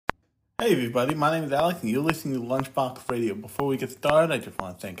Hey everybody, my name is Alex and you're listening to Lunchbox Radio. Before we get started, I just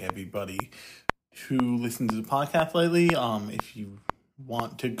want to thank everybody who listened to the podcast lately. If you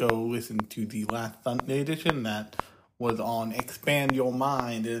want to go listen to the last Sunday edition that was on Expand Your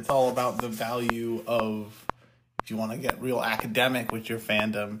Mind, and it's all about the value of, if you want to get real academic with your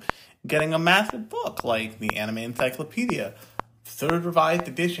fandom, getting a massive book like the Anime Encyclopedia, 3rd revised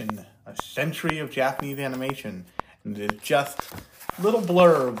edition, A Century of Japanese Animation, and it's just little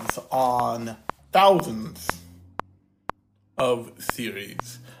blurbs on thousands of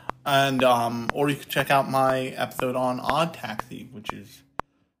series. And or you can check out my episode on Odd Taxi, which is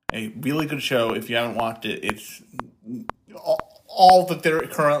a really good show. If you haven't watched it, it's all that there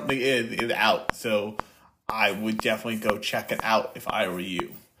currently is out, so I would definitely go check it out if I were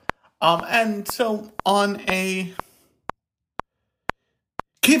you. And so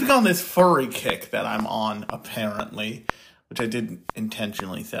keeping on this furry kick that I'm on, apparently, which I didn't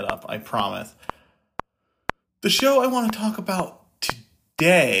intentionally set up, I promise. The show I want to talk about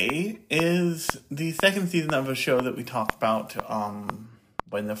today is the second season of a show that we talked about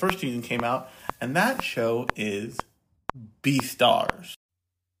when the first season came out, and that show is Beastars.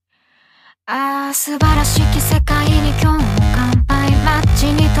 素晴らしき世界に今日も乾杯街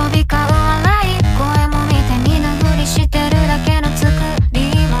に飛び交う笑い声も見て見ぬふりしてるだけの作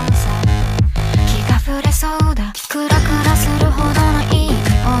りはさ気が触れそうだクラクラするほどのいい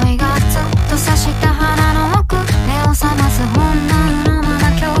匂いがずっと刺した花の奥目を覚ます本能のまま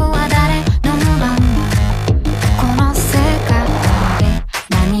今日は誰の番だこの世界で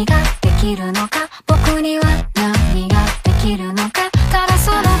何ができるのか僕には何ができるのかただ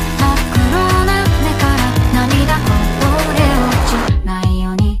その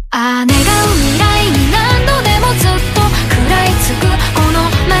願う未来に何度でもずっと食らいつくこの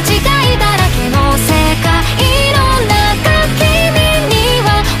間違いだらけの世界の中君には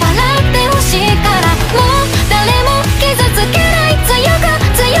笑ってほしいからもう誰も傷つけない強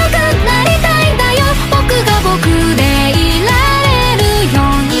くなりたいんだよ僕が僕でいられるよ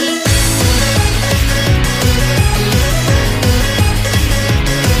うに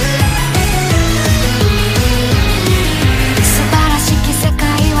素晴らしき世界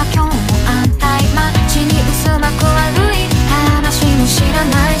は今日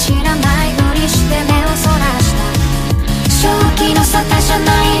知らないふりして目をそらした正気の沙汰じゃな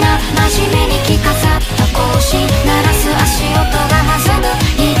いな真面目に着飾った格子鳴らす足音が弾む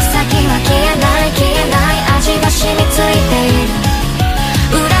行き先は消えない味が染みついている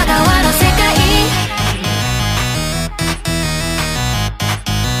裏側の世界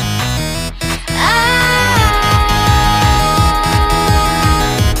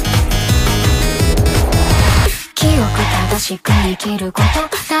正しく生きること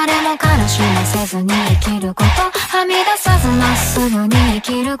誰も悲しませずに生きることはみ出さずまっすぐに生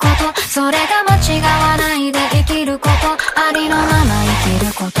きることそれが間違わないで生きることありのまま生き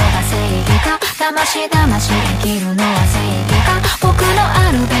ることが正義か魂生きるのは正義か僕の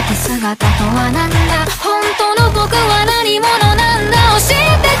あるべき姿とは何だ本当の僕は何者なんだ教え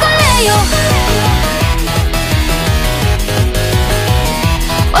てくれよ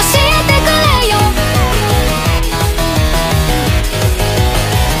教えてくれよ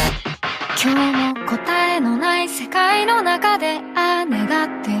今日も答えのない世界の中で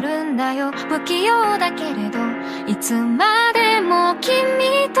願ってるんだよ不器用だけれどいつまでも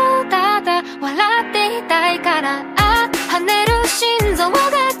君とただ笑っていたいから跳ねる心臓が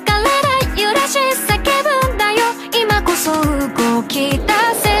体揺らし叫ぶんだよ今こそ動き出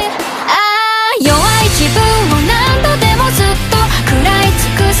せ弱い自分を何度でもずっと食らい尽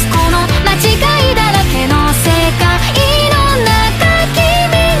くすこの間違いだらけの世界の中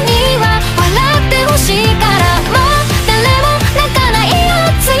欲しいからもう誰も泣かないよ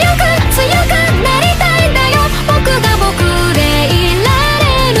強くなりたいんだよ僕が僕でいられ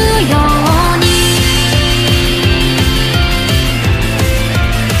るように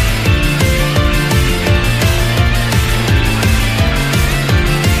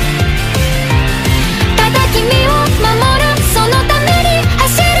ただ君を守るそのために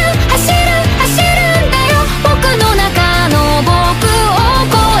走るんだよ僕の中の僕を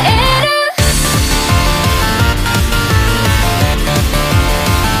超える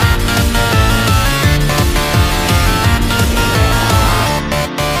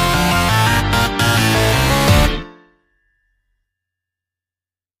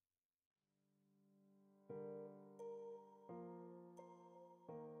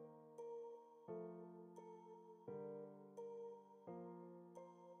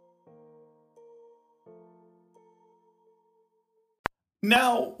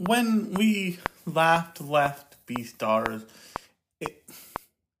Now, when we left Beastars,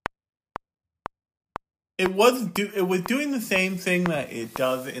 it was doing the same thing that it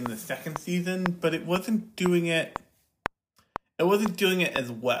does in the second season, but it wasn't doing it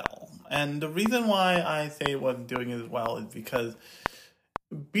as well. And the reason why I say it wasn't doing it as well is because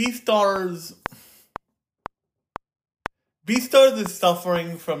Beastars is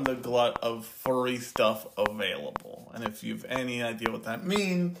suffering from the glut of furry stuff available. And if you've any idea what that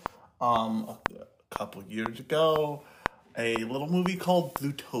means, a couple years ago, a little movie called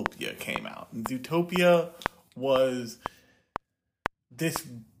Zootopia came out. And Zootopia was this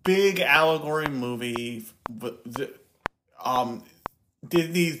big allegory movie,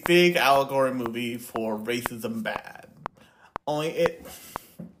 Disney's big allegory movie for racism bad. Only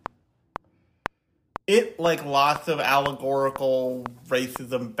it like lots of allegorical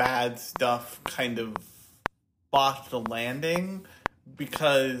racism bad stuff kind of botched the landing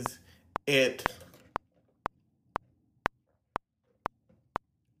because it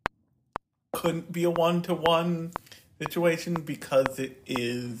couldn't be a one-to-one situation because it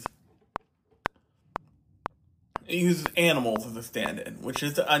uses animals as a stand-in, which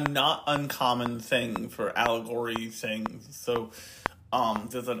is a not uncommon thing for allegory things. So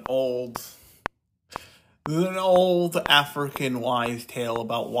there's an old African wise tale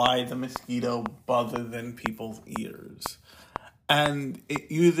about why the mosquito buzzes in people's ears. And it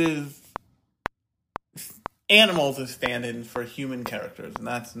uses animals as stand-ins for human characters, and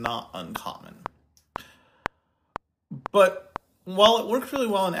that's not uncommon. But while it works really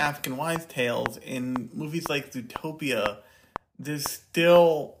well in African wise tales, in movies like Zootopia, there's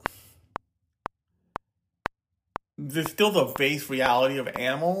still the base reality of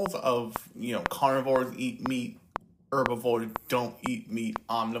animals of, carnivores eat meat, herbivores don't eat meat,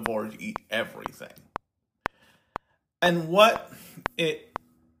 omnivores eat everything. And what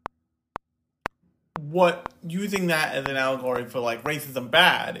using that as an allegory for like racism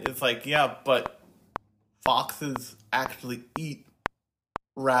bad is like, yeah, but foxes actually eat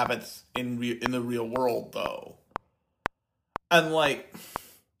rabbits in the real world though. And like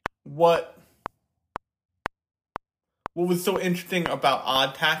what was so interesting about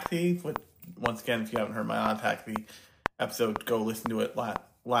Odd Taxi, which, once again, if you haven't heard my Odd Taxi episode, go listen to it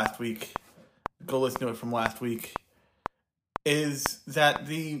last week. Go listen to it from last week. Is that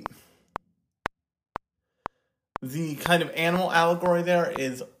the kind of animal allegory there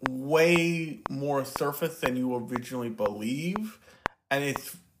is way more surface than you originally believe, and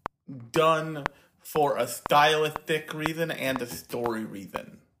it's done for a stylistic reason and a story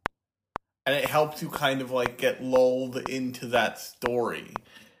reason. And it helps you kind of like get lulled into that story.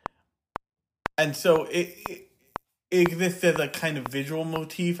 And so it exists as a kind of visual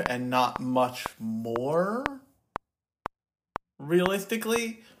motif and not much more,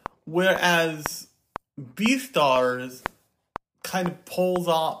 realistically. Whereas Beastars kind of pulls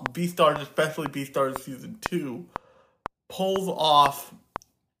off, Beastars, especially Beastars Season 2, pulls off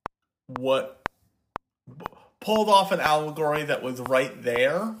an allegory that was right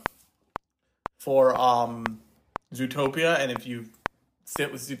there for Zootopia, and if you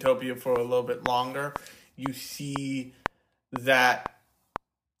sit with Zootopia for a little bit longer, you see that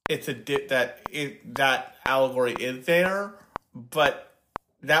that allegory is there, but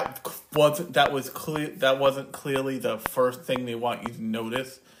that wasn't clearly the first thing they want you to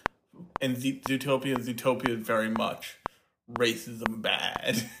notice in Zootopia. Zootopia is very much racism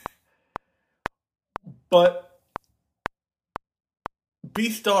bad. But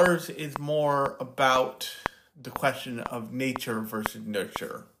Beastars is more about the question of nature versus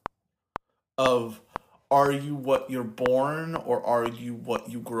nurture. Of, are you what you're born, or are you what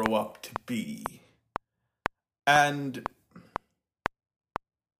you grow up to be? And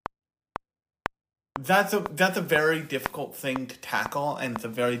that's a very difficult thing to tackle, and it's a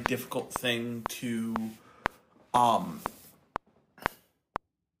very difficult thing to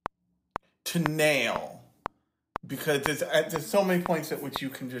nail. Because there's so many points at which you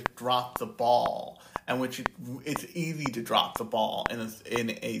can just drop the ball, and which it's easy to drop the ball in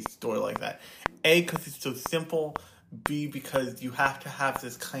a story like that. A, because it's so simple. B, because you have to have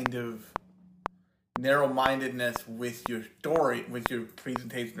this kind of narrow-mindedness with your story, with your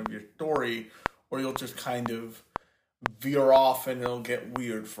presentation of your story, or you'll just kind of veer off and it'll get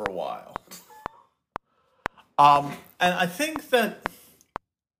weird for a while. And I think that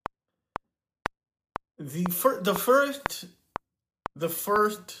the first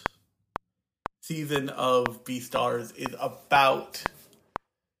season of Beastars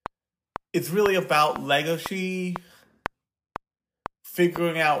is really about Legoshi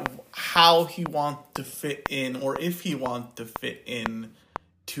figuring out how he wants to fit in, or if he wants to fit in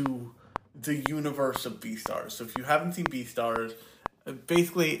to the universe of Beastars. So if you haven't seen Beastars,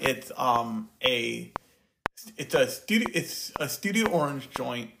 basically it's a it's a Studio Orange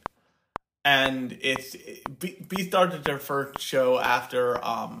joint, and Beastars is their first show after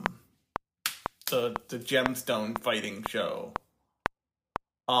the Gemstone fighting show.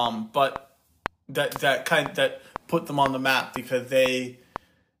 But that put them on the map because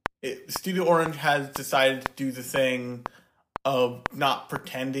Studio Orange has decided to do the thing of not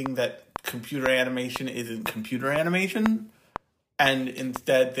pretending that computer animation isn't computer animation, and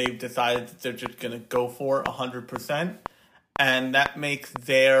instead they've decided that they're just going to go for 100%, and that makes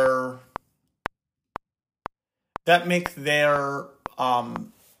their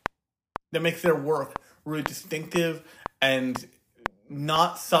work really distinctive and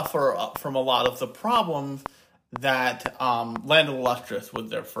not suffer from a lot of the problems that Land of the Lustrous was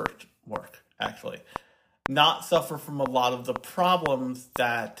their first work, actually. Not suffer from a lot of the problems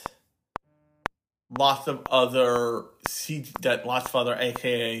that lots of other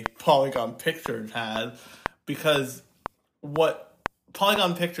aka Polygon Pictures has, because what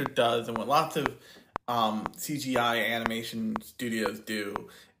Polygon Pictures does and what lots of CGI animation studios do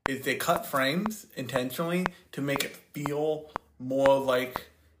is they cut frames intentionally to make it feel more like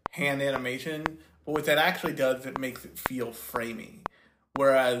hand animation, but what that actually does, it makes it feel framey.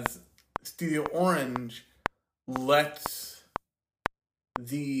 Whereas Studio Orange lets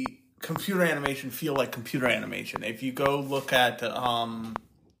the computer animation feel like computer animation. If you go look at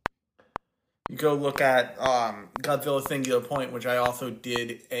Godzilla Singular Point, which I also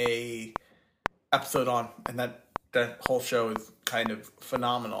did a episode on, and that whole show is kind of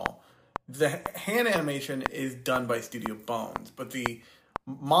phenomenal. The hand animation is done by Studio Bones, but the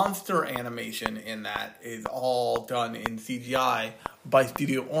monster animation in that is all done in CGI by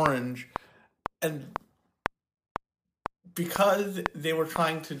Studio Orange. And because they were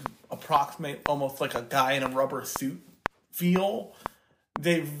trying to approximate almost like a guy in a rubber suit feel,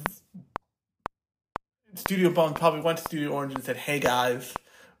 Studio Bones probably went to Studio Orange and said, "Hey guys,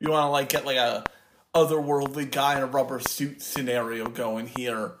 you want to get a otherworldly guy in a rubber suit scenario going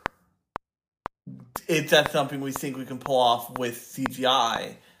here? Is that something we think we can pull off with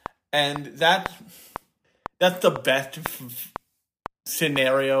CGI?" And that's the best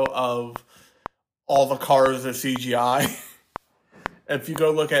scenario of all the cars are CGI. If you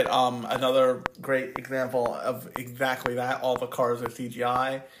go look at another great example of exactly that, all the cars are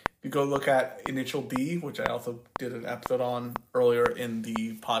CGI. If you go look at Initial D, which I also did an episode on earlier in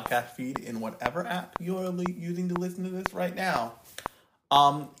the podcast feed in whatever app you are using to listen to this right now.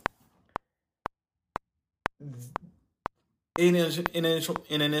 In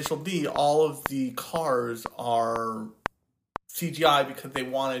Initial D, all of the cars are CGI because they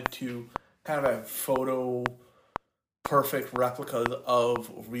wanted to kind of have photo perfect replicas of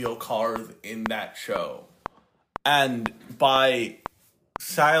real cars in that show. And by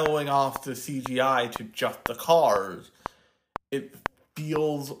siloing off the CGI to just the cars, it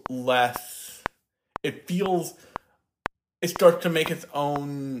starts to make its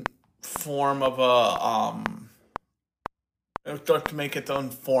own form of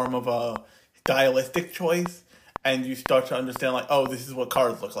a stylistic choice, and you start to understand this is what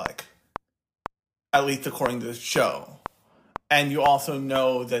cars look like, at least according to the show. And you also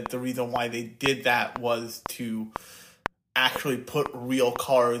know that the reason why they did that was to actually put real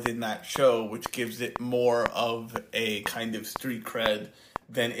cars in that show, which gives it more of a kind of street cred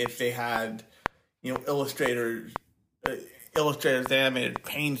than if they had, illustrators animated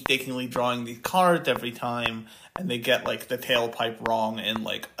painstakingly drawing these cars every time, and they get the tailpipe wrong in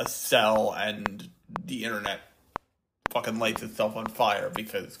a cell, and the internet fucking lights itself on fire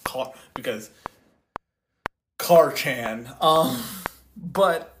because Car-chan.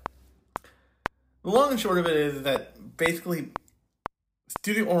 But the long and short of it is that basically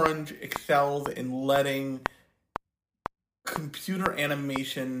Studio Orange excels in letting computer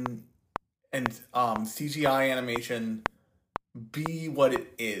animation and CGI animation be what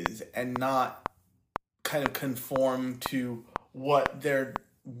it is, and not kind of conform to what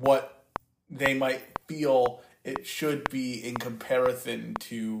they might feel it should be in comparison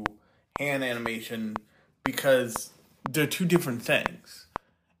to hand animation, because they're two different things.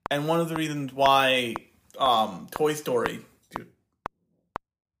 And one of the reasons why Toy Story,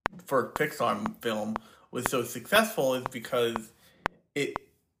 for Pixar film, was so successful is because it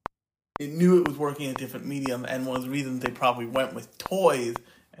knew it was working in a different medium, and one of the reasons they probably went with toys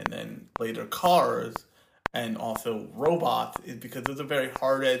and then later cars and also robots is because those are very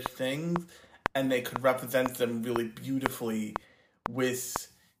hard-edged things, and they could represent them really beautifully with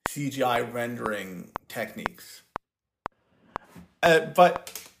CGI rendering techniques.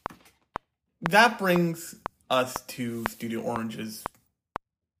 But that brings us to Studio Orange's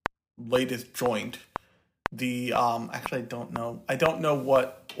latest joint, Actually, I don't know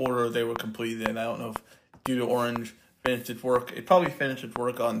what order they were completed in. I don't know if Due to Orange finished its work. It probably finished its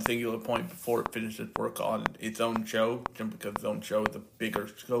work on Singular Point before it finished its work on its own show, just because its own show is a bigger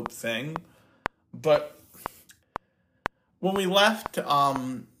scope thing. But when we left the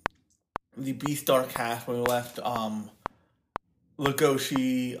Beastar cast, when we left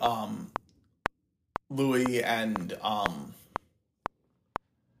Legoshi, Louis, and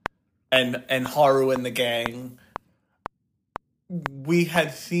Haru and the gang, we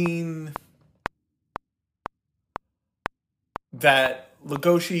had seen that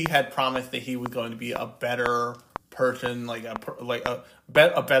Legoshi had promised that he was going to be a better person, like a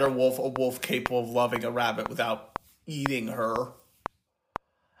better wolf, a wolf capable of loving a rabbit without eating her.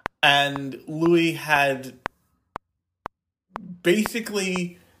 And Louis had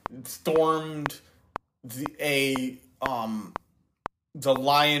basically stormed the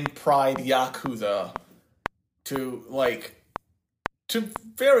Lion Pride Yakuza to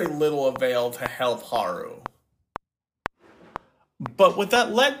very little avail to help Haru. But what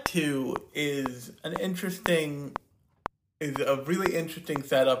that led to is a really interesting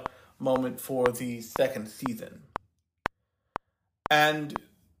setup moment for the second season. And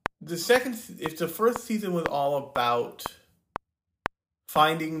if the first season was all about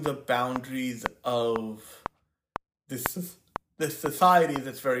finding the boundaries of this society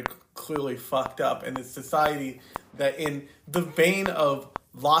that's very clearly fucked up, and this society that, in the vein of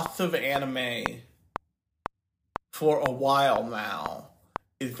lots of anime for a while now,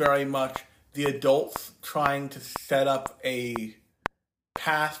 is very much the adults trying to set up a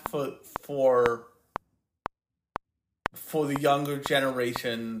path for the younger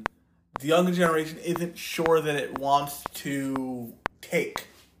generation. The younger generation isn't sure that it wants to take.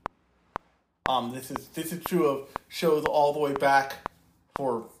 This is true of shows all the way back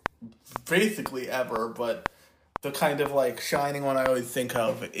for basically ever, but the kind of shining one I always think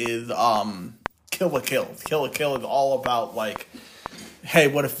of is Kill la Kill. Kill la Kill is all about hey,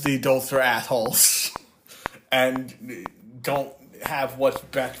 what if the adults are assholes and don't have what's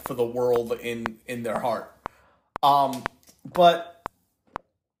best for the world in their heart. But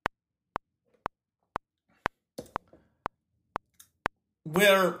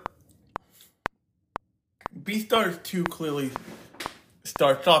where Beastars 2 clearly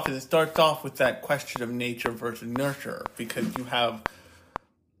starts off with that question of nature versus nurture, because you have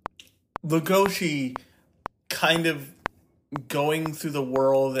Legoshi kind of going through the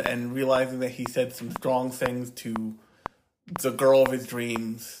world and realizing that he said some strong things to the girl of his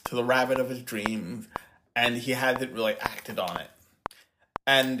dreams, to the rabbit of his dreams, and he hasn't really acted on it.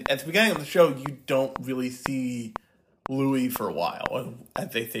 And at the beginning of the show, you don't really see Louis for a while, as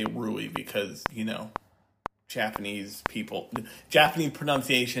they say Rui, because, Japanese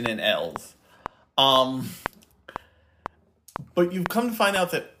pronunciation and L's. But you've come to find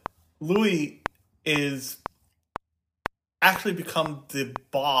out that Louis is actually become the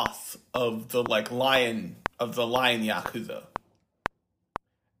boss of the lion Yakuza.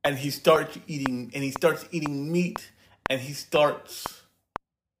 And he starts eating meat, and he starts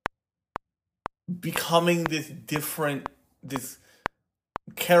becoming this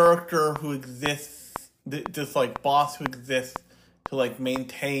character who exists, this boss who exists to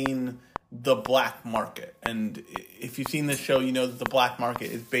maintain the black market. And if you've seen this show, you know that the black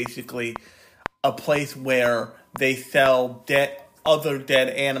market is basically a place where they sell other dead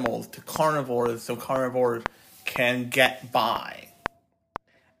animals to carnivores, so carnivores can get by.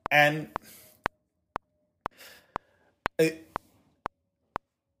 And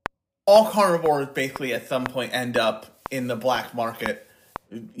all carnivores basically at some point end up in the black market,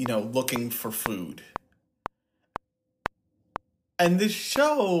 looking for food. And this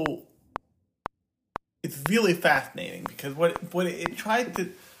show is really fascinating because what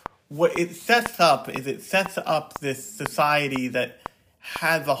it sets up this society that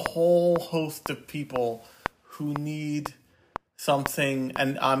has a whole host of people who need something.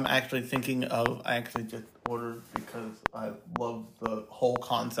 And I actually just ordered, because I love the whole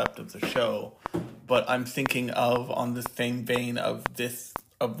concept of the show, but I'm thinking of, on the same vein of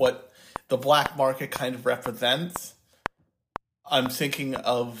what the black market kind of represents, I'm thinking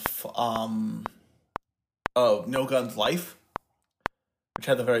of No Guns Life, which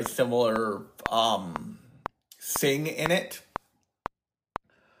has a very similar thing in it.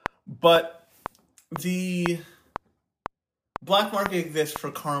 But the black market exists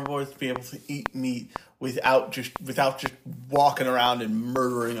for carnivores to be able to eat meat without just walking around and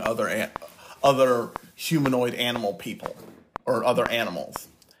murdering other humanoid animal people, or other animals,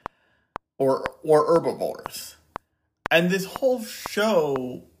 or herbivores. And this whole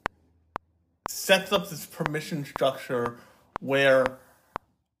show sets up this permission structure where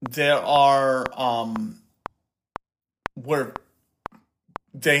there are where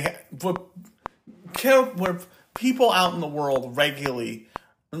people out in the world regularly,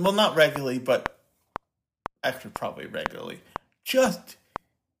 well, not regularly, but actually probably regularly, just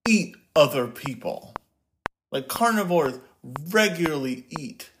eat other people. Like, carnivores regularly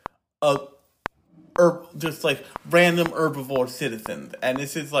eat just like random herbivore citizens, and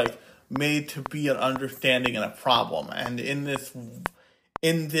this is like made to be an understanding and a problem. And in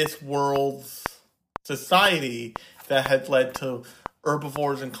this world's society, that has led to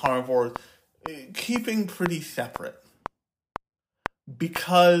herbivores and carnivores keeping pretty separate,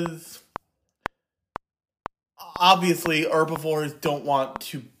 because obviously herbivores don't want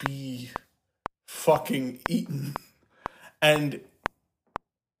to be fucking eaten. And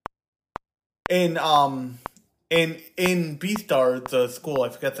in Beastars, the school, I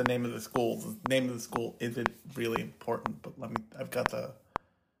forget the name of the school. The name of the school isn't really important, but I've got the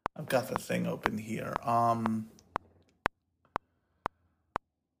thing open here.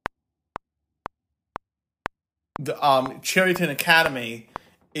 The Cherryton Academy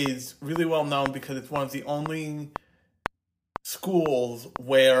is really well known because it's one of the only schools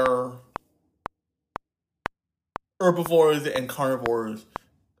where herbivores and carnivores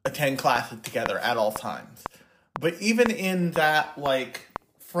attend classes together at all times. But even in that, like,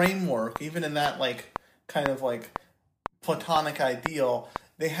 framework, even in that, like, kind of, like, platonic ideal,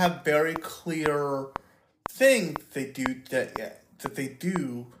 they have very clear things they do that they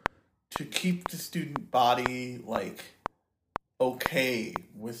do to keep the student body, like, okay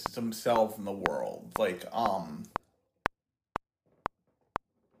with themselves in the world. Like,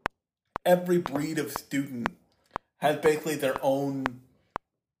 every breed of student has basically their own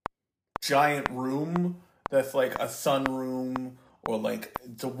giant room that's like a sunroom, or like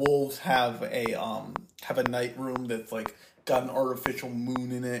the wolves have a night room that's like got an artificial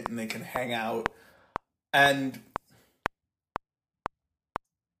moon in it, and they can hang out. And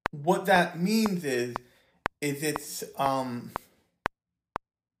what that means is it's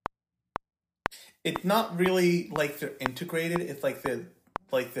not really like they're integrated. It's like they're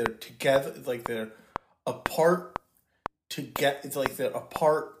together. It's like they're apart it's like they're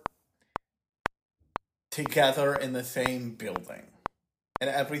apart together in the same building. And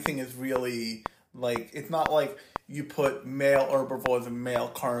everything is really, like, it's not like you put male herbivores and male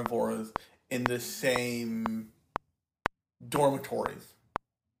carnivores in the same dormitories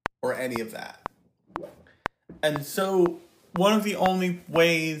or any of that. And so one of the only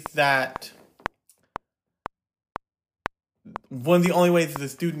ways that the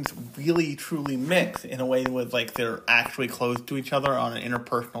students really truly mix in a way where, like, they're actually close to each other on an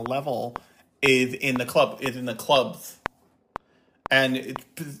interpersonal level is in the clubs. And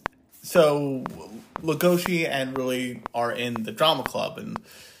so Lugosi and Rui are in the drama club, and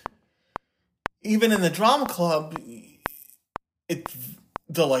even in the drama club, it's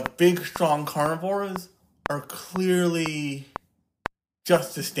the, like, big strong carnivores are clearly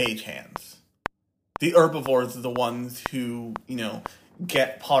just the stagehands. The herbivores are the ones who, you know,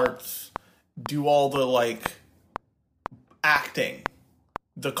 get parts, do all the, like, acting.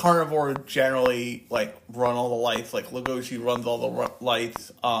 The carnivores generally, like, run all the lights. Like, Lugosi runs all the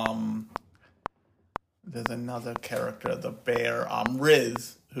lights. There's another character, the bear,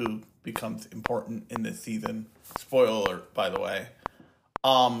 Riz, who becomes important in this season. Spoiler alert, by the way.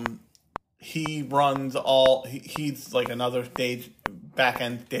 He runs all... He's, like, another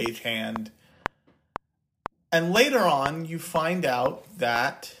back-end stagehand. And later on, you find out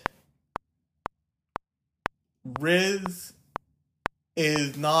that Riz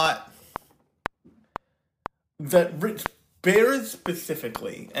is not... That bears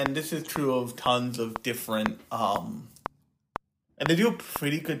specifically, and this is true of tons of different... and they do a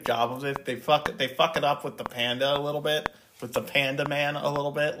pretty good job of this. They fuck it up with the panda a little bit, with the panda man a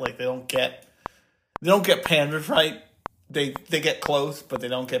little bit. Like, they don't get pandas right. They get close, but they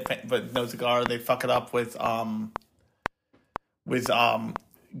don't get. But no cigar. They fuck it up with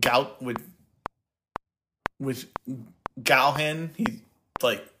Gauhin. He's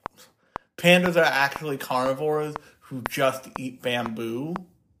like, pandas are actually carnivores who just eat bamboo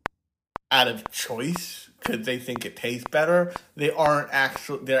out of choice because they think it tastes better. They're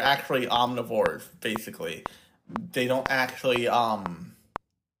actually omnivores, basically. They don't actually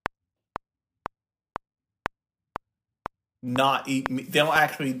not eat meat. They don't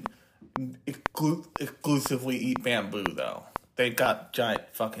actually exclusively eat bamboo, though. They've got giant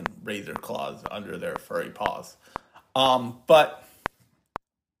fucking razor claws under their furry paws. But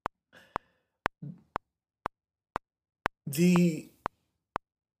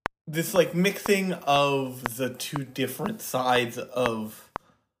this like mixing of the two different sides of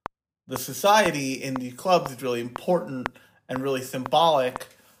the society in these clubs is really important and really symbolic,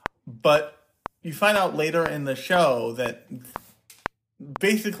 but you find out later in the show that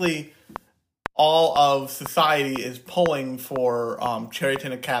basically all of society is pulling for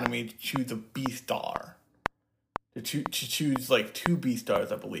Cherryton Academy to choose a Beastar. To choose like two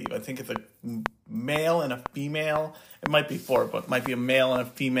Beastars, I believe. I think it's a male and a female. It might be four, but it might be a male and a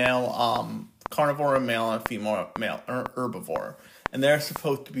female carnivore, a male and a female herbivore. And they're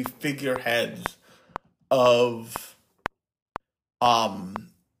supposed to be figureheads of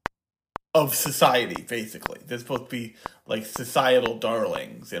society, basically. They're supposed to be like societal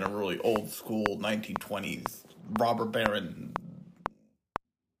darlings in a really old school 1920s robber baron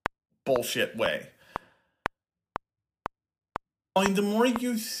bullshit way. I mean, the more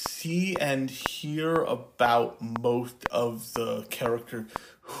you see and hear about most of the characters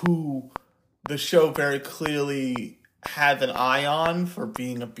who the show very clearly has an eye on for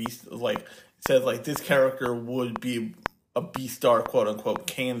being a beast, like, it says, like, this character would be a Beastar, quote-unquote,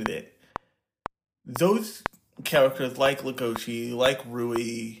 candidate. Those characters, like Legoshi, like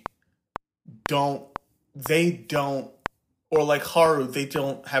Rui, or like Haru, they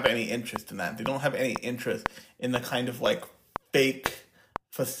don't have any interest in that. They don't have any interest in the kind of, like, fake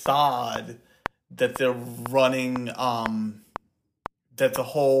facade that they're running, that the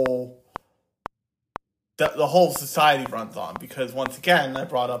whole society runs on. Because once again, I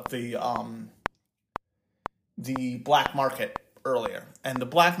brought up the black market earlier, and the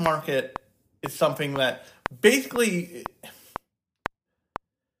black market is something that basically,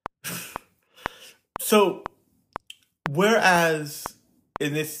 so whereas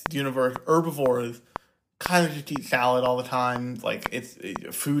in this universe, herbivores kind of just eat salad all the time. Like,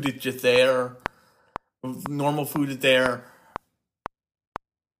 food is just there. Normal food is there.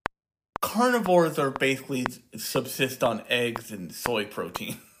 Carnivores are basically subsist on eggs and soy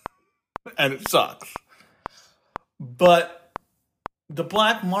protein. And it sucks. But the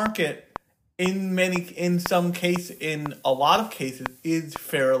black market, in a lot of cases, is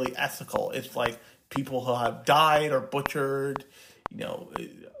fairly ethical. It's like people who have died or butchered,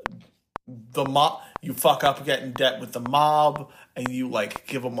 the mob, you fuck up, get in debt with the mob, and you, like,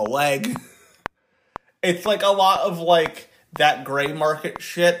 give them a leg. It's, like, a lot of, like, that gray market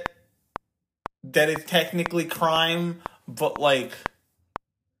shit that is technically crime, but, like,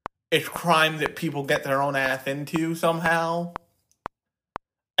 it's crime that people get their own ass into somehow.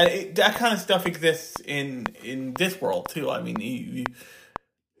 And that kind of stuff exists in this world, too. I mean,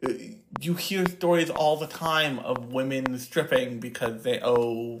 you hear stories all the time of women stripping because they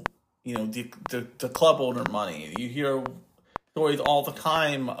owe, the club owner money. You hear stories all the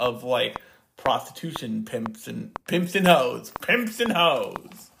time of, like, prostitution pimps and hoes.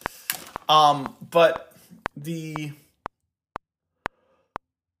 But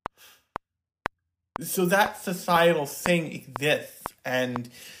so that societal thing exists, and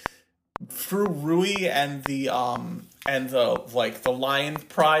through Rui and the Lion's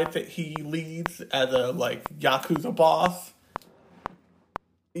Pride that he leads as a, like, Yakuza boss,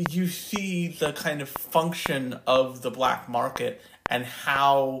 you see the kind of function of the black market and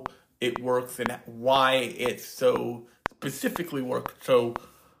how it works and why it so specifically works so,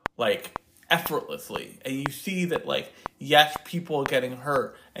 like, effortlessly. And you see that, like, yes, people are getting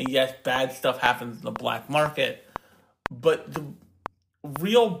hurt, and yes, bad stuff happens in the black market, but the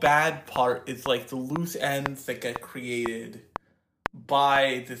real bad part is, like, the loose ends that get created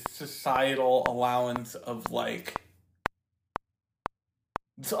by the societal allowance of, like,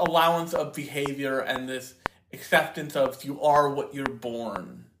 this allowance of behavior and this acceptance of you are what you're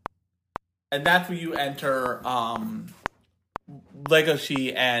born. And that's where you enter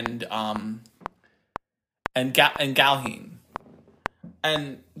Legoshi and Galheen.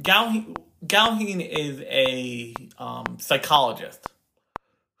 And Galheen is a psychologist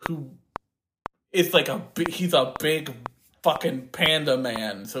who is like he's a big fucking panda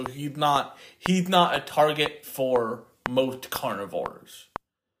man, so he's not a target for most carnivores.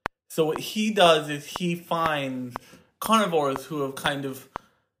 So what he does is he finds carnivores who have kind of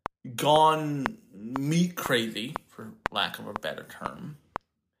gone meat crazy, for lack of a better term.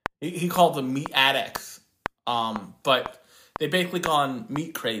 He calls them meat addicts, but they basically gone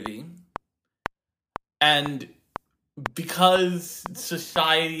meat crazy. And because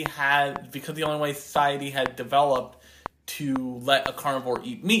the only way society had developed to let a carnivore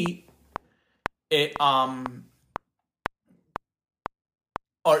eat meat, it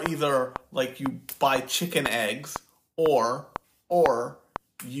are either, like, you buy chicken eggs, or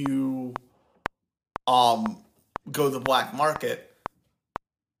you go to the black market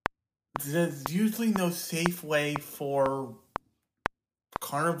there's usually no safe way for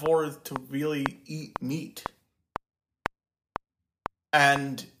carnivores to really eat meat.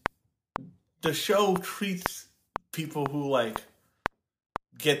 And the show treats people who, like,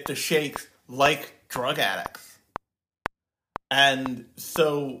 get the shakes like drug addicts. And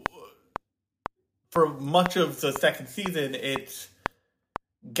so, for much of the second season, it's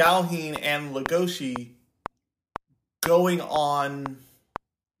Galheen and Legoshi going on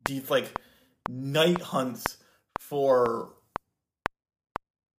these, like, night hunts for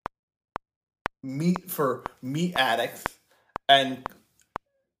meat addicts, and,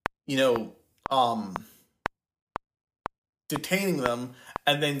 you know, detaining them,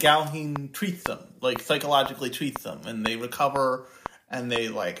 and then Galheen treats them, like, psychologically treats them, and they recover, and they,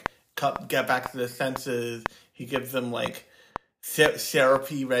 like, get back to their senses. He gives them, like,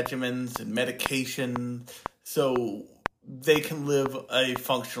 therapy regimens and medication, so they can live a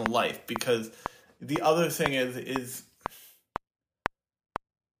functional life. Because the other thing is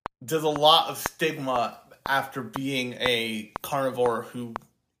there's a lot of stigma after being a carnivore who,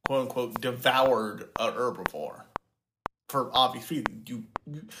 quote unquote, devoured an herbivore. For obvious reasons.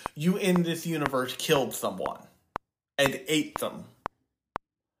 You in this universe killed someone and ate them.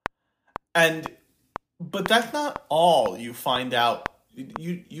 But that's not all you find out.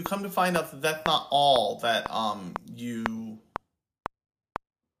 You come to find out that that's not all that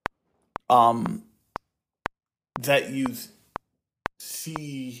you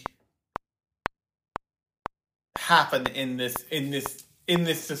see happen in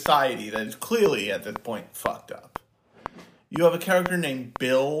this society that is clearly at this point fucked up. You have a character named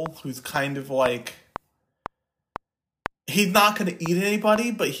Bill who's kind of like, he's not going to eat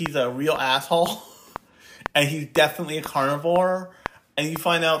anybody, but he's a real asshole. And he's definitely a carnivore. And you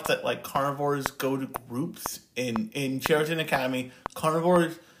find out that, like, carnivores go to groups in Sheraton Academy.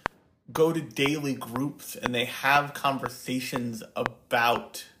 Carnivores go to daily groups and they have conversations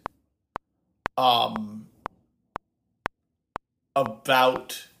about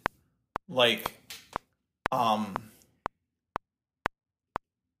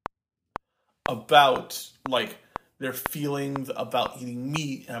their feelings about eating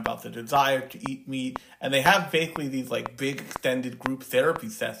meat and about the desire to eat meat. And they have basically these, like, big extended group therapy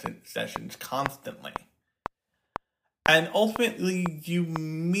sessions constantly. And ultimately you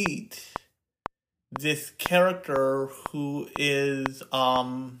meet this character who is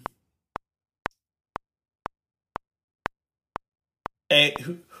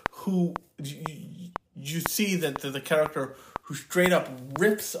who you see that there's a character who straight up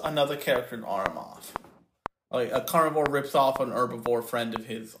rips another character's arm off. Like, a carnivore rips off an herbivore friend of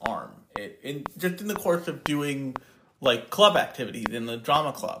his arm. Just in the course of doing, like, club activities in the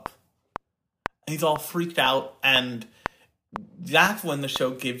drama club. And he's all freaked out, and that's when the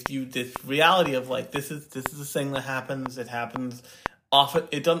show gives you this reality of, like, this is a thing that happens. It happens often.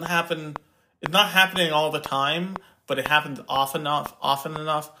 It doesn't happen. It's not happening all the time, but it happens often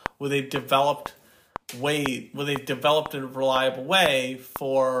enough where they've developed a reliable way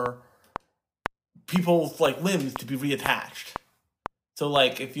for people's, like, limbs to be reattached. So,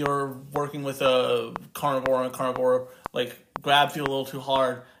 like, if you're working with a carnivore and a carnivore, like, grabs you a little too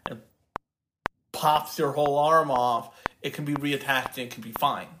hard and pops your whole arm off, it can be reattached and it can be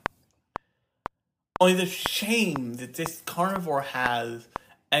fine. Only the shame that this carnivore has,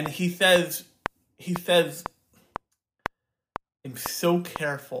 and he says, I'm so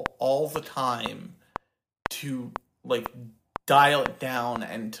careful all the time to, like, dial it down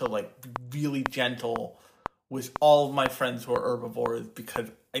and to, like, be really gentle with all of my friends who are herbivores, because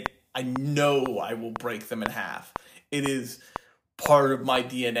I know I will break them in half. It is part of my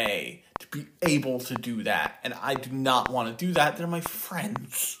DNA to be able to do that, and I do not want to do that. They're my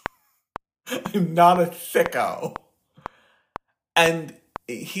friends. I'm not a sicko. And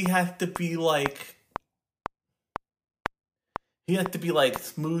he has to be, like,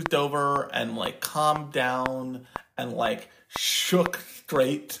 smoothed over and, like, calmed down and, like, shook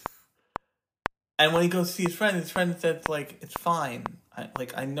straight. And when he goes to see his friend says, like, it's fine.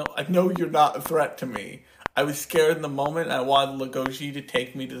 I know you're not a threat to me. I was scared in the moment, and I wanted Legoshi to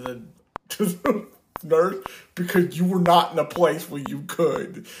take me to the nurse, because you were not in a place where you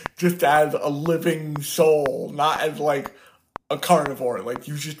could, just as a living soul, not as, like, a carnivore. Like,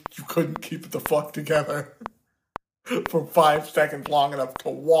 you couldn't keep it the fuck together for 5 seconds long enough to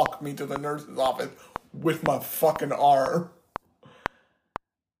walk me to the nurse's office with my fucking arm.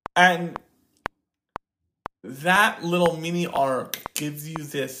 And that little mini arc gives you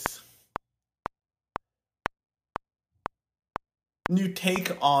this new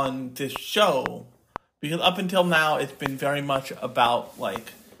take on this show, because up until now it's been very much about,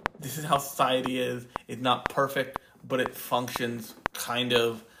 like, this is how society is. It's not perfect, but it functions kind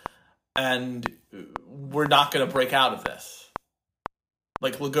of, and we're not going to break out of this.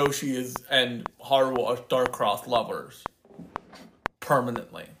 Like, Legoshi and Haru are star-crossed lovers.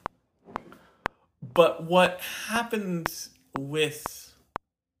 Permanently. But what happens with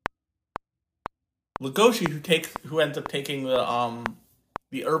Legoshi, who ends up taking the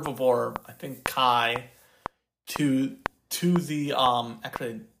herbivore, I think Kai, to the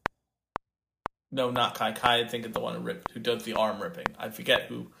actually, no, not Kai. Kai, I think, is the one who does the arm ripping. I forget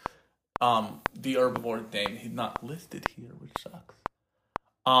who the herbivore's name. He's not listed here, which sucks.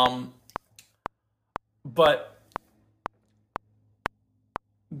 But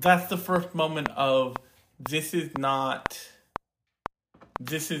that's the first moment of this is not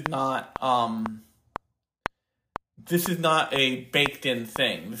a baked-in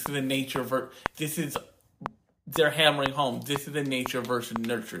thing. This is a nature they're hammering home. This is a nature versus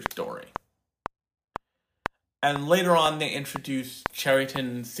nurture story. And later on, they introduce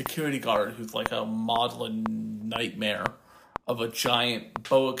Cherryton's security guard, who's like a maudlin nightmare of a giant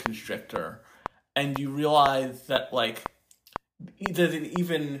boa constrictor. And you realize that, like, there's an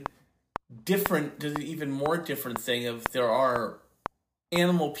even more different thing of there are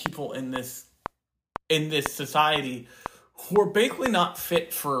animal people in this society who are basically not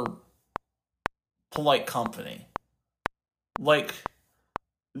fit for polite company. Like,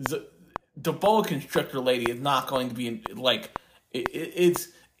 the boa constrictor lady is not going to be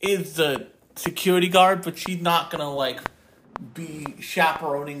is the security guard, but she's not gonna like be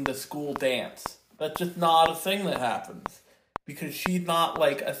chaperoning the school dance. That's just not a thing that happens. Because she's not,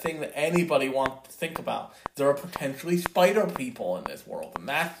 like, a thing that anybody wants to think about. There are potentially spider people in this world, and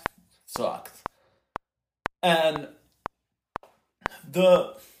that sucks. And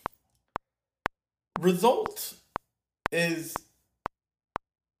the result is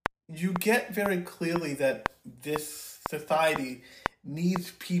you get very clearly that this society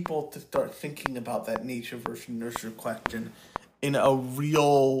needs people to start thinking about that nature versus nurture question in a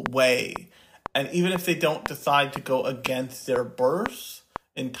real way. And even if they don't decide to go against their births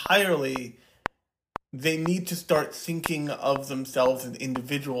entirely, they need to start thinking of themselves as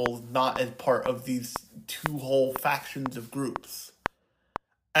individuals, not as part of these two whole factions of groups.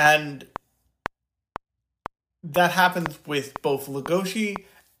 And that happens with both Legoshi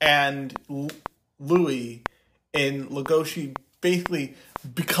and Louis, in Legoshi basically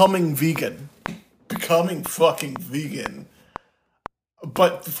becoming fucking vegan.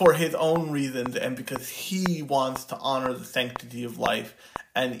 But for his own reasons, and because he wants to honor the sanctity of life,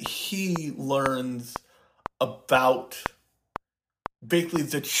 and he learns about basically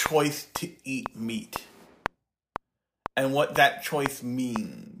the choice to eat meat, and what that choice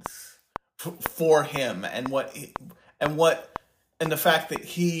means for him, and the fact that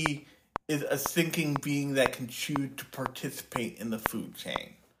he is a thinking being that can choose to participate in the food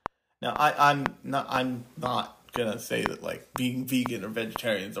chain. Now, I'm not gonna say that, like, being vegan or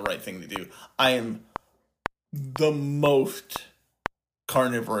vegetarian is the right thing to do. I am the most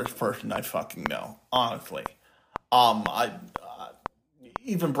carnivorous person I fucking know, honestly.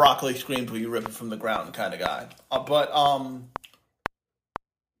 Even broccoli screams when you rip it from the ground kind of guy. But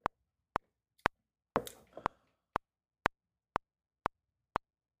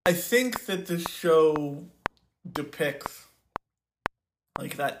I think that this show depicts,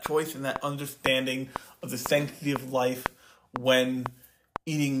 like, that choice and that understanding of the sanctity of life when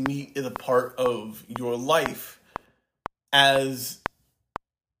eating meat is a part of your life as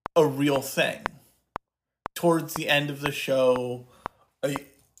a real thing. Towards the end of the show,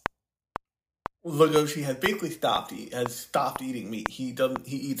 Legoshi has basically stopped eating meat. He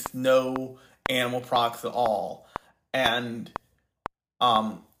eats no animal products at all. And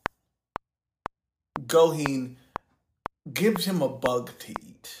Goheen gives him a bug to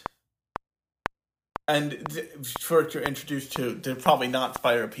eat. And first you're introduced to, they're probably not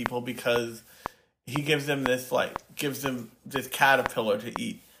spider people, because he gives him this caterpillar to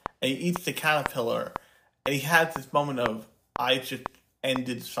eat. And he eats the caterpillar, and he has this moment of, I just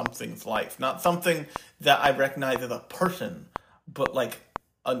ended something's life. Not something that I recognize as a person, but like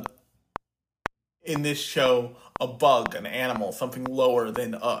in this show, a bug, an animal, something lower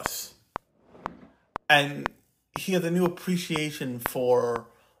than us. And he has a new appreciation for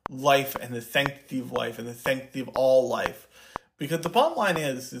life and the sanctity of life and the sanctity of all life. Because the bottom line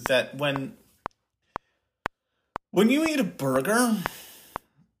is that when you eat a burger,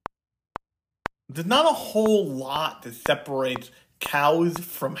 there's not a whole lot that separates cows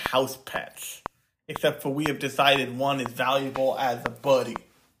from house pets. Except for we have decided one is valuable as a buddy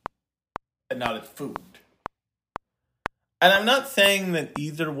and not as food. And I'm not saying that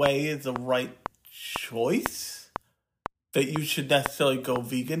either way is the right choice, that you should necessarily go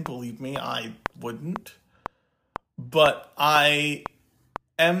vegan. Believe me, I wouldn't. But I'm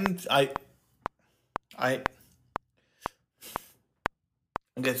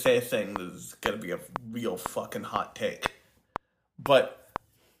gonna say a thing that is gonna be a real fucking hot take. But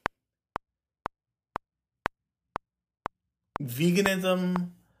veganism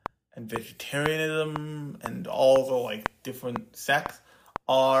and vegetarianism and all the like different sects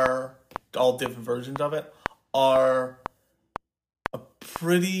are, all different versions of it, are a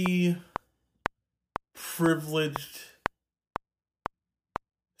pretty privileged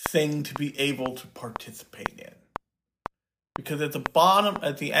thing to be able to participate in. Because at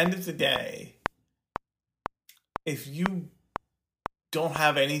the end of the day, if you don't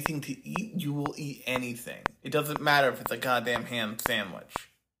have anything to eat, you will eat anything. It doesn't matter if it's a goddamn ham sandwich.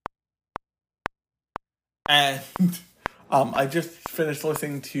 And I just finished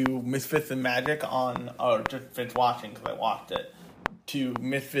listening to Misfits and Magic or just finished watching because I watched it,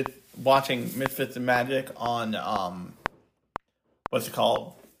 watching Misfits and Magic on, what's it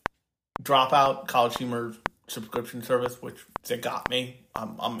called? Dropout, College Humor subscription service, which they got me.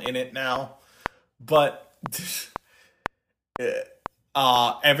 I'm in it now. But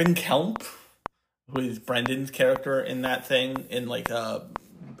Evan Kelp, who is Brendan's character in that thing, in like a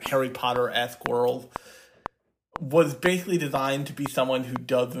Harry Potter-esque world, was basically designed to be someone who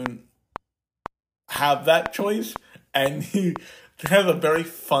doesn't have that choice. And he has a very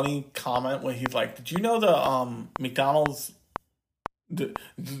funny comment when he's like, did you know the McDonald's the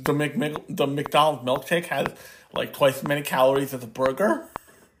McDonald's milkshake has like twice as many calories as a burger?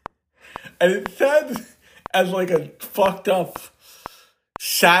 And it said as like a fucked up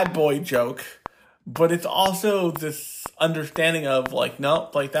sad boy joke, but it's also this understanding of like, no,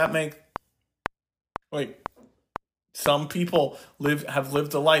 like that makes, like, some people have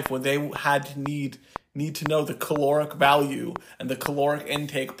lived a life where they had to need to know the caloric value and the caloric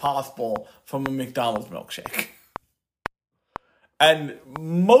intake possible from a McDonald's milkshake. And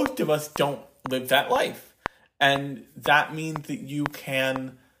most of us don't live that life. And that means that you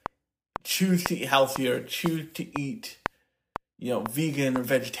can choose to eat healthier, choose to eat, vegan or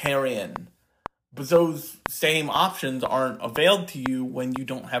vegetarian. But those same options aren't available to you when you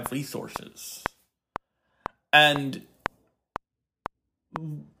don't have resources. And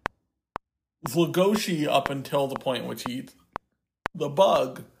Legoshi, up until the point in which he eats the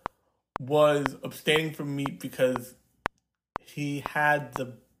bug, was abstaining from meat because he had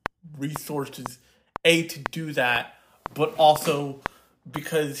the resources, A, to do that, but also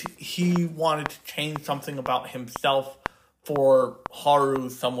because he wanted to change something about himself for Haru,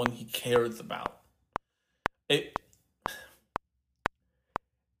 someone he cares about.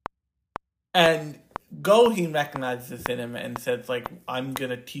 And Gohin recognizes this in him and says, like, I'm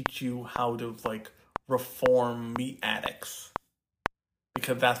gonna teach you how to, like, reform meat addicts.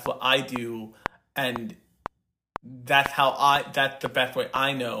 Because that's what I do, and that's the best way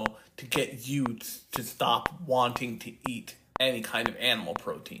I know to get you to stop wanting to eat any kind of animal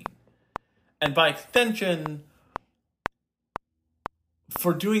protein. And by extension,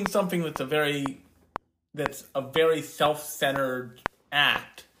 for doing something that's a very self-centered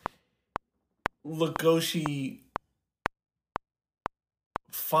act, Legoshi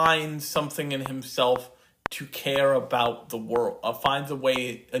finds something in himself to care about the world. Finds a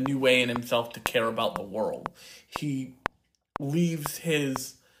new way in himself to care about the world. He leaves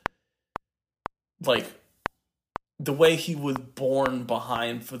his, like, the way he was born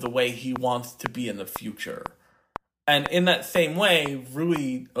behind for the way he wants to be in the future. And in that same way,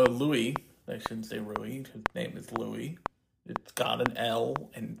 Louis, I shouldn't say Rui, his name is Louis. It's got an L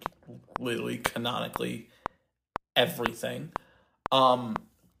and literally canonically everything.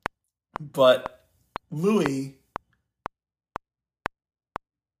 But Louis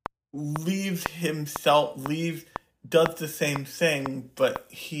does the same thing, but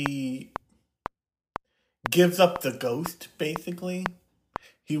he gives up the ghost, basically.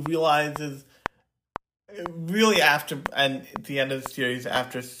 He realizes, really at the end of the series,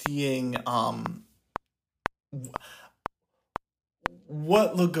 after seeing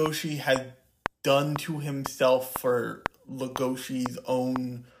what Legoshi had done to himself for Legoshi's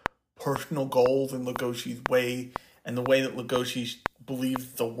own personal goals and Legoshi's way, and the way that Legoshi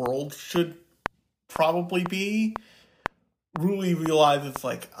believes the world should probably be, Rui realizes,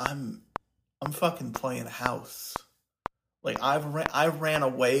 like, I'm fucking playing house. Like, I ran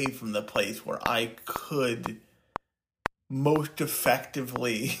away from the place where I could most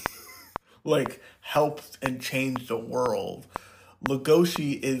effectively, like, help and change the world.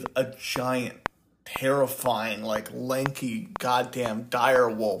 Legoshi is a giant terrifying, like, lanky, goddamn dire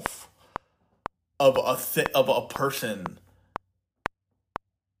wolf of a person,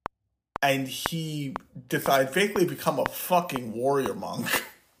 and he decides basically to become a fucking warrior monk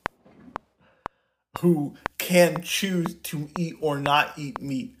who can choose to eat or not eat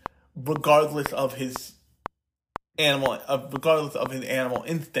meat regardless of his animal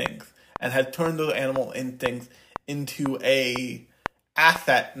instincts, and has turned those animal instincts into a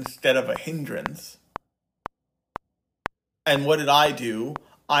asset instead of a hindrance. And what did I do?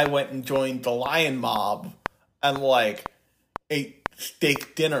 I went and joined the lion mob and, like, ate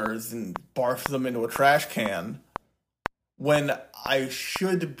steak dinners and barfed them into a trash can when I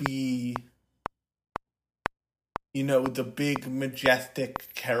should be, you know, the big,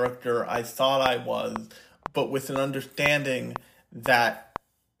 majestic character I thought I was, but with an understanding that,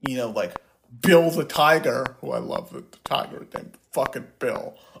 you know, like, Bill the Tiger, who I love the tiger named fucking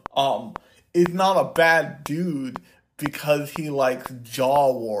Bill, is not a bad dude because he likes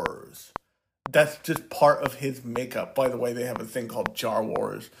Jaw Wars. That's just part of his makeup. By the way, they have a thing called Jaw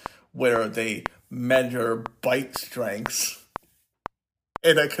Wars where they measure bite strengths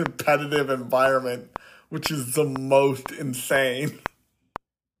in a competitive environment, which is the most insane.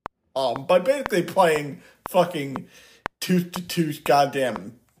 By basically playing fucking tooth to tooth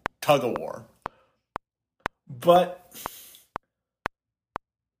goddamn tug of war. But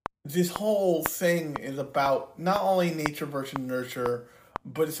this whole thing is about not only nature versus nurture,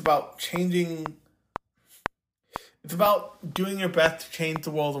 but it's about changing. It's about doing your best to change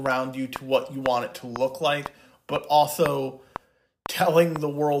the world around you to what you want it to look like, but also telling the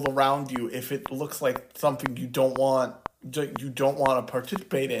world around you if it looks like something you don't want to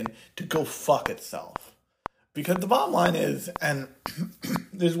participate in, to go fuck itself. Because the bottom line is, and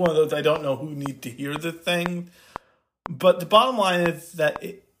this is one of those, I don't know who needs to hear this thing, but the bottom line is that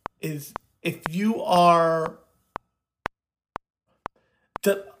it is, if you are,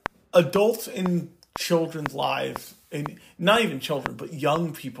 the adults in children's lives, and not even children, but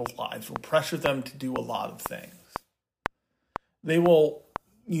young people's lives, will pressure them to do a lot of things. They will,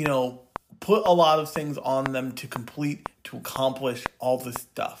 you know, put a lot of things on them to complete, to accomplish all this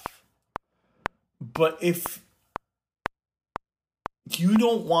stuff. But if you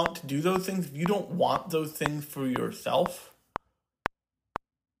don't want to do those things, if you don't want those things for yourself,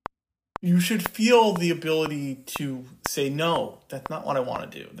 you should feel the ability to say, no, that's not what I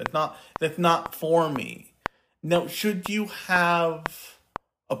want to do. That's not for me. Now, should you have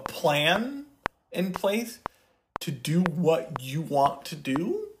a plan in place to do what you want to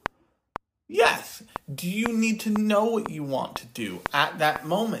do? Yes. Do you need to know what you want to do at that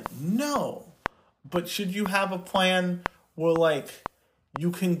moment? No. But should you have a plan where, like, you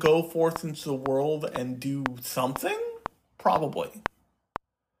can go forth into the world and do something? Probably.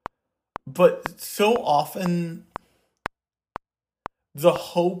 But so often, the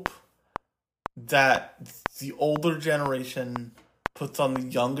hope that the older generation puts on the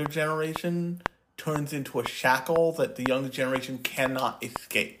younger generation turns into a shackle that the younger generation cannot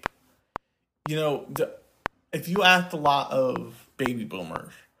escape. You know, if you asked a lot of baby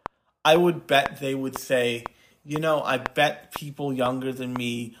boomers, I would bet they would say, you know, I bet people younger than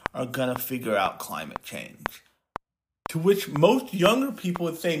me are gonna figure out climate change. To which most younger people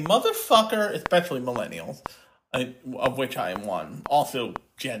would say, motherfucker, especially millennials, of which I am one. Also,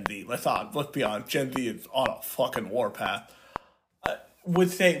 Gen Z. Let's be honest, Gen Z is on a fucking warpath. Would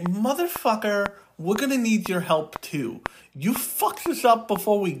say, motherfucker, we're gonna need your help too. You fucked us up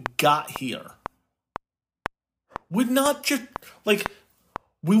before we got here. We're not just, like,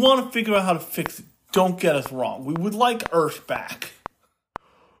 we want to figure out how to fix it. Don't get us wrong. We would like Earth back.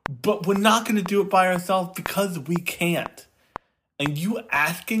 But we're not going to do it by ourselves because we can't. And you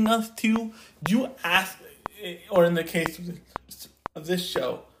asking us to, or in the case of this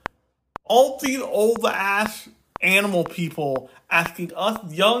show, all these old ass animal people asking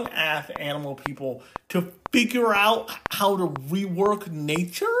us young ass animal people to figure out how to rework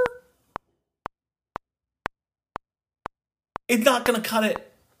nature? It's not going to cut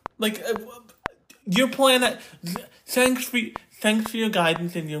it. Like, your plan, thanks for your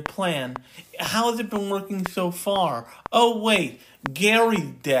guidance and your plan. How has it been working so far? Oh, wait,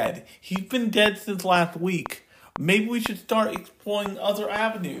 Gary's dead. He's been dead since last week. Maybe we should start exploring other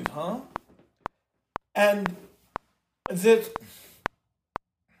avenues, huh? And this,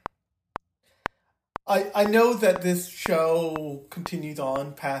 I know that this show continues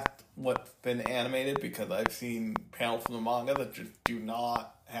on past what's been animated, because I've seen panels from the manga that just do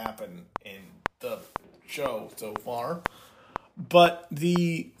not happen in the show so far. But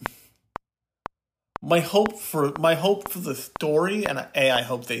my hope for the story, and I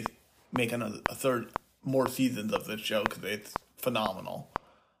hope they make more seasons of this show because it's phenomenal.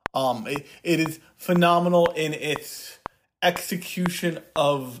 It is phenomenal in its execution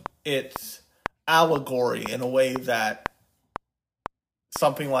of its allegory in a way that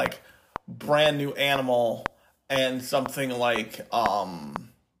something like Brand New Animal and something like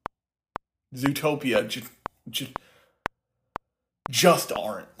Zootopia just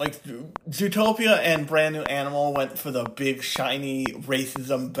aren't. Like, Zootopia and Brand New Animal went for the big, shiny,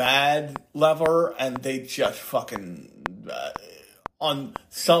 racism bad lever, and they just fucking, on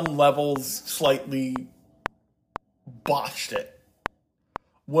some levels, slightly botched it.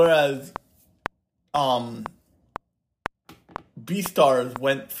 Whereas, Beastars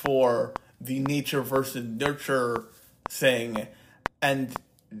went for the nature versus nurture thing, and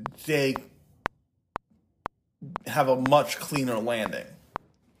they have a much cleaner landing.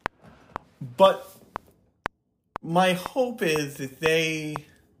 But my hope is that they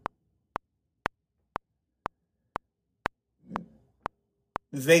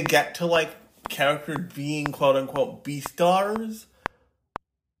get to, like, characters being quote-unquote Beastars,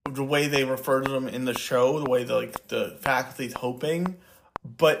 the way they refer to them in the show, the way the faculty's hoping,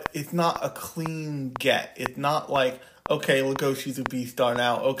 but it's not a clean get. It's not like, okay, Legoshi's a Beastar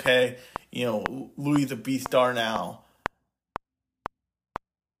now, okay, Louis a Beastar now.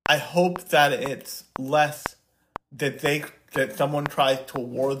 I hope that it's less that someone tries to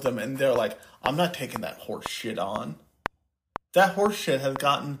award them and they're like, I'm not taking that horse shit on. That horse shit has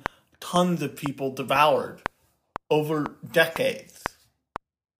gotten tons of people devoured over decades.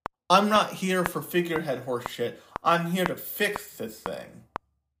 I'm not here for figurehead horse shit. I'm here to fix this thing.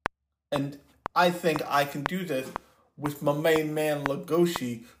 And I think I can do this with my main man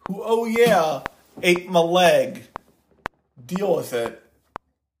Legoshi, who, oh yeah, ate my leg. Deal with it.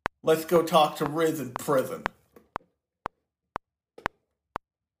 Let's go talk to Riz in prison.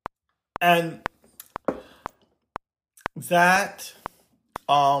 And that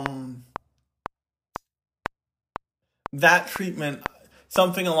treatment,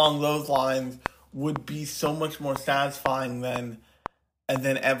 something along those lines, would be so much more satisfying and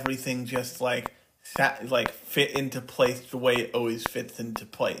then everything just fit into place the way it always fits into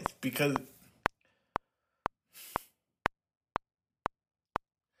place. Because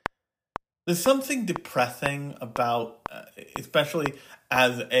there's something depressing about, especially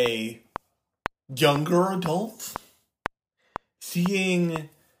as a younger adult, seeing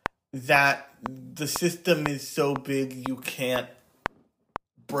that the system is so big you can't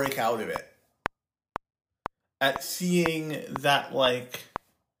break out of it. At seeing that,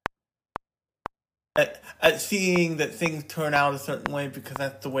 at seeing that things turn out a certain way because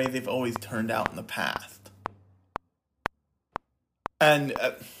that's the way they've always turned out in the past. And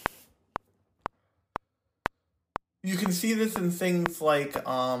you can see this in things like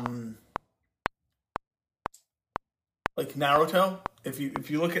Naruto. If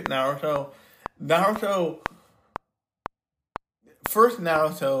you look at Naruto, first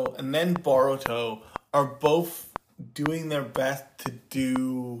Naruto and then Boruto are both doing their best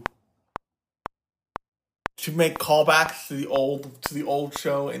to make callbacks to the old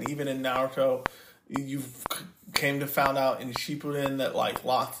show, and even in Naruto, you've came to found out in Shippuden that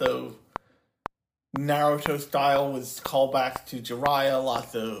lots of Naruto style was callbacks to Jiraiya,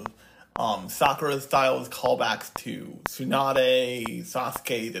 lots of Sakura style was callbacks to Tsunade,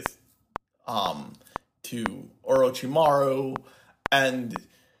 Sasuke, to Orochimaru, and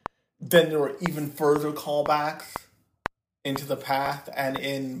then there were even further callbacks into the past, and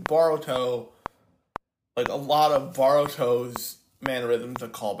in Boruto, a lot of Boruto's mannerisms are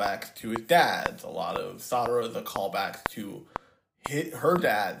callbacks to his dad's, a lot of Sadara's are callbacks to her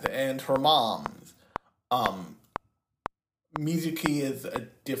dad's and her mom's. Mizuki is a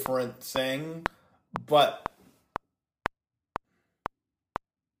different thing, but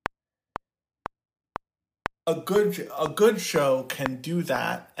a good show can do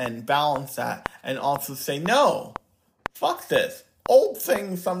that and balance that and also say, no, fuck this. Old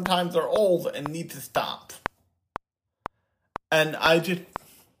things sometimes are old and need to stop. And I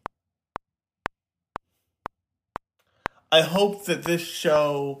hope that this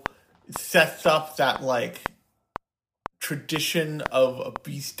show sets up that, tradition of a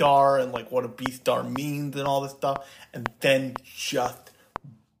Beastar and, what a Beastar means and all this stuff, and then just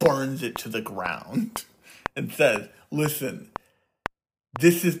burns it to the ground and says, listen,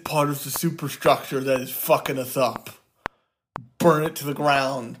 this is part of the superstructure that is fucking us up. Burn it to the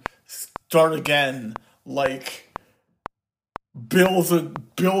ground. Start again. Bill's a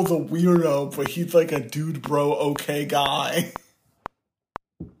weirdo, but he's a dude bro okay guy.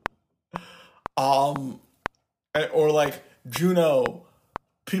 Or Juno,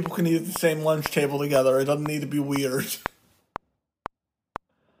 people can eat at the same lunch table together. It doesn't need to be weird.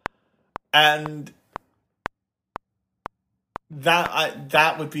 And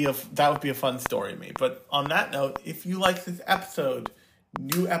that would be a fun story to me. But on that note, if you like this episode,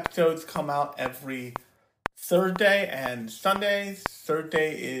 new episodes come out every Thursday and Sundays.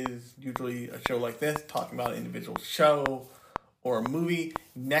 Thursday is usually a show like this, talking about an individual show or a movie.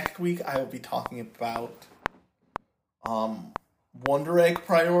 Next week, I will be talking about Wonder Egg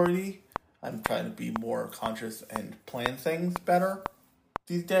Priority. I'm trying to be more conscious and plan things better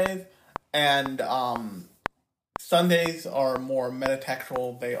these days. And Sundays are more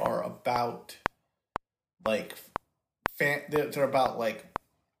metatextual. They are about they're about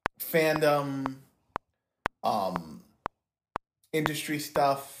fandom, industry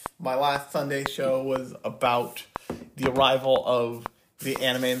stuff. My last Sunday show was about the arrival of the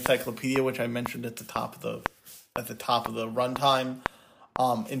Anime Encyclopedia, which I mentioned at the top of the runtime,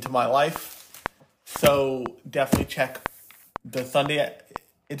 into my life. So definitely check the Sunday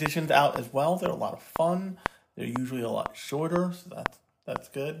editions out as well. They're a lot of fun. They're usually a lot shorter, so that's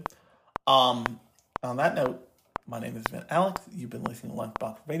good. On that note, my name has been Alex. You've been listening to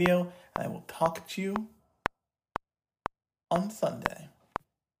Lunchbox Radio, and I will talk to you on Sunday.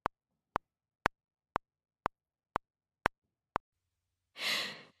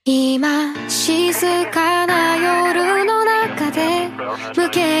「今静かな夜の中で無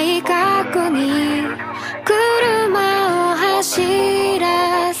計画に車を走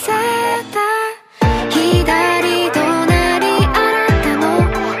らせた」「左隣あなたの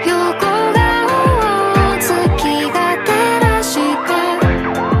横顔を月が照らした」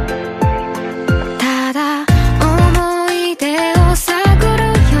「ただ思い出を探る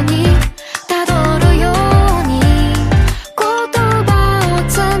ようにたどるように言葉を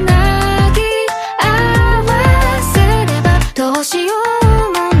つなぎ合わせればどうしよう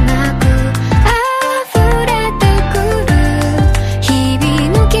もなく溢れてくる日々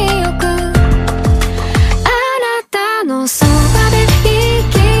の記憶」「あなたのそばで生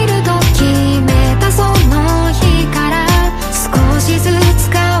きると決めたその日から少しずつ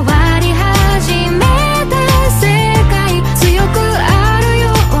変わり始めた世界」「強くある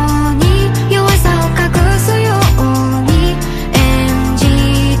ように弱さを隠すように演じ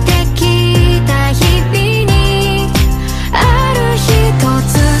てきた日々にある日突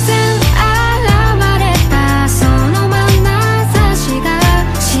然現れたその眼差しが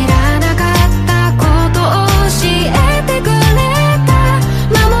知らなかったことを教えてくれた」「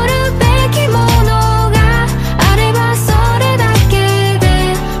守るべきものがあればそれだけで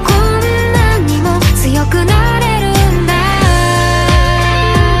こんなにも強くなれるんだ」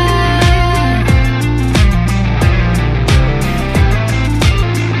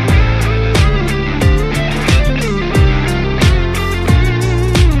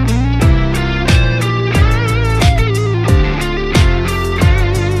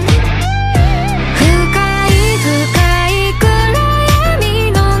深い深い暗闇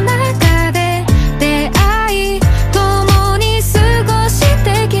の中で出会い共に過ごし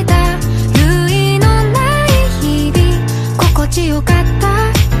てきた類のない日々心地よかっ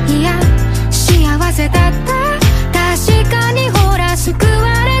たいや幸せだった確かにほら救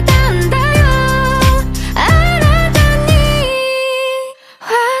われたんだよあなたにわ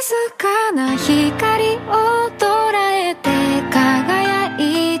ずかな光を捉えて輝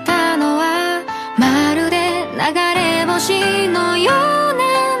いたのはまるで流れ星のような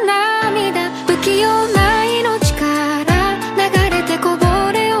涙不器用な命から流れてこ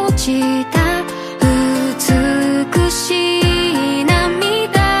ぼれ落ちた美しい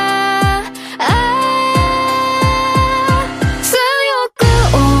涙強く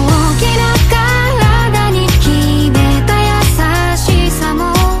大きな体に秘めた優しさ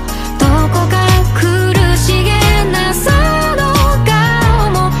もどこか苦しげなその顔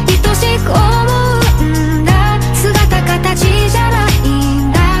も愛しく思うんだ姿形じゃないん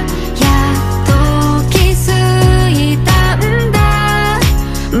だやっと気づいたんだ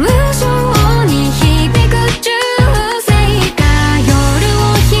無性に響く銃声が夜を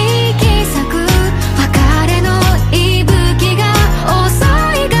引き裂く別れの息吹が襲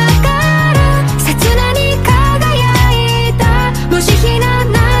いがかる刹那に輝いた無慈悲な流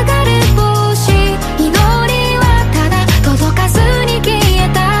れ星祈りはただ届かずに消え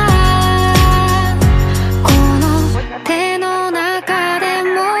たこの手の中で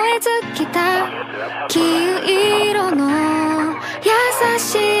燃え尽きた黄色の優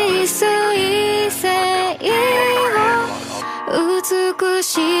しい水星を美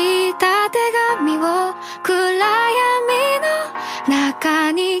しいたてがみを暗闇の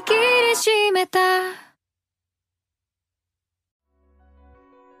中に握りしめた